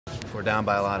if we're down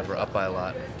by a lot, if we're up by a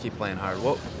lot, keep playing hard.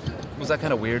 What was that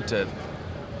kind of weird to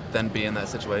then be in that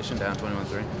situation, down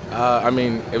 21-3? I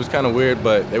mean, it was kind of weird,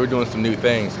 but they were doing some new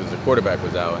things because the quarterback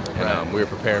was out, and we were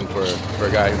preparing for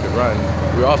a guy who could run.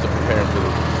 We were also preparing for the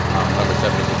number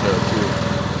 72,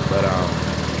 but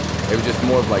it was just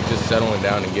more of like just settling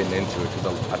down and getting into it because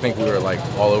I think we were like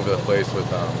all over the place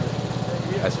with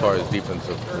as far as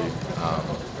defensively.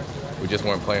 We just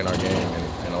weren't playing our game,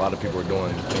 and a lot of people were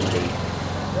doing things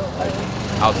like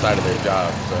outside of their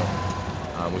job.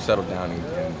 So we settled down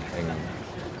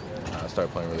and started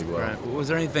playing really well. Right. Was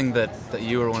there anything that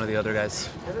you or one of the other guys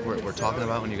were talking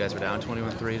about when you guys were down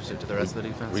 21-3 to the rest of the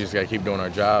defense? We just got to keep doing our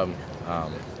job. I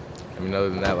mean, other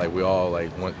than that, like we all like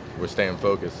we're staying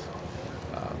focused.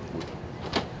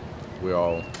 We're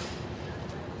all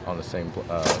on the same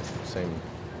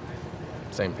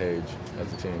page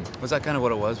as a team. Was that kind of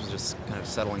what it was just kind of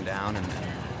settling down and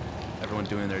everyone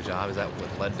doing their job? Is that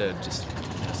what led to just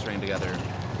stringing together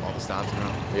all the stops in a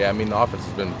row? Yeah, I mean, the offense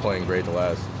has been playing great the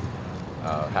last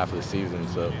half of the season,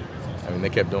 so I mean, they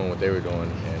kept doing what they were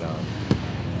doing, and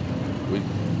we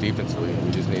defensively,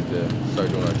 we just need to start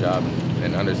doing our job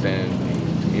and understand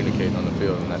and communicating on the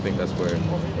field, and I think that's where it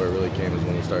really came, is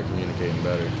when we started communicating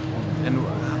better. And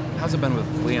how's it been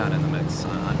with Leon in the mix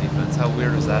on defense? How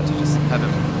weird was that to just have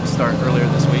him start earlier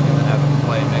this week and then have him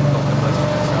play and make a couple plays?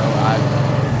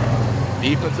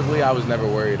 Defensively, I was never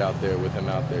worried out there with him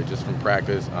out there, just from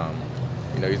practice.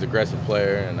 You know, he's an aggressive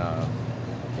player, and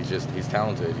he's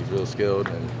talented. He's real skilled,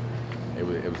 and it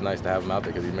was nice to have him out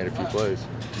there because he made a few plays.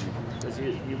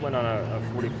 You went on a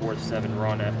 44-7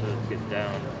 run after getting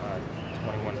down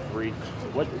 21-3.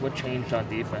 What changed on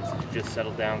defense? Did you just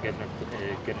settle down, get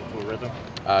into a rhythm?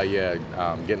 Yeah,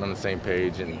 getting on the same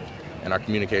page and our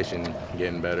communication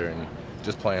getting better and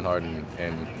just playing hard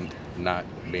and not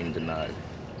being denied.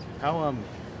 How I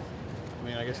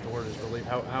mean, I guess the word is relief.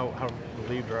 How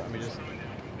relieved are, I mean, just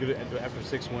after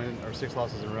 6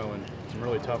 losses in a row and some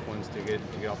really tough ones to get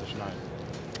off the schneid?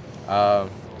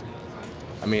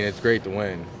 I mean, it's great to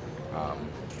win.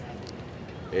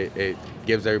 It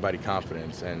gives everybody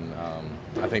confidence, and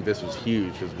I think this was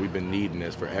huge because we've been needing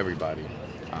this for everybody.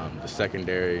 The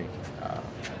secondary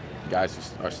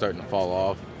guys are starting to fall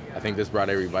off. I think this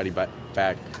brought everybody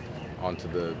back onto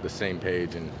the same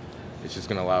page, and it's just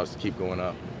going to allow us to keep going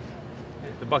up.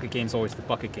 The bucket game is always the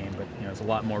bucket game, but there's a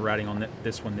lot more riding on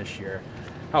this one this year.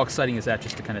 How exciting is that,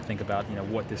 just to kind of think about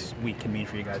what this week can mean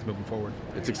for you guys moving forward?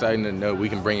 It's exciting to know we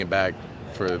can bring it back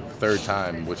for the third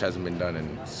time, which hasn't been done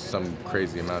in some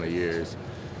crazy amount of years.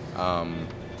 And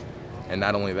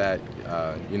not only that,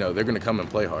 they're going to come and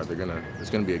play hard. It's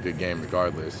going to be a good game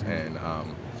regardless. And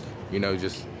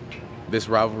just this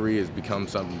rivalry has become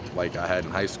something like I had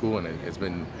in high school, and it's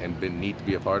been neat to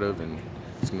be a part of, and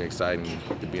it's going to be exciting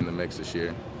to be in the mix this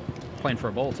year. Playing for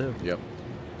a bowl too. Yep.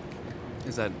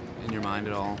 Is that in your mind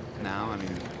at all now? I mean,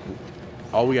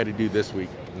 all we got to do this week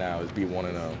now is be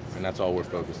 1-0, and that's all we're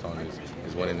focused on is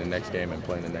winning the next game and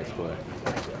playing the next play.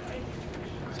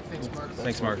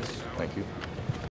 Thanks, Marcus. Thank you.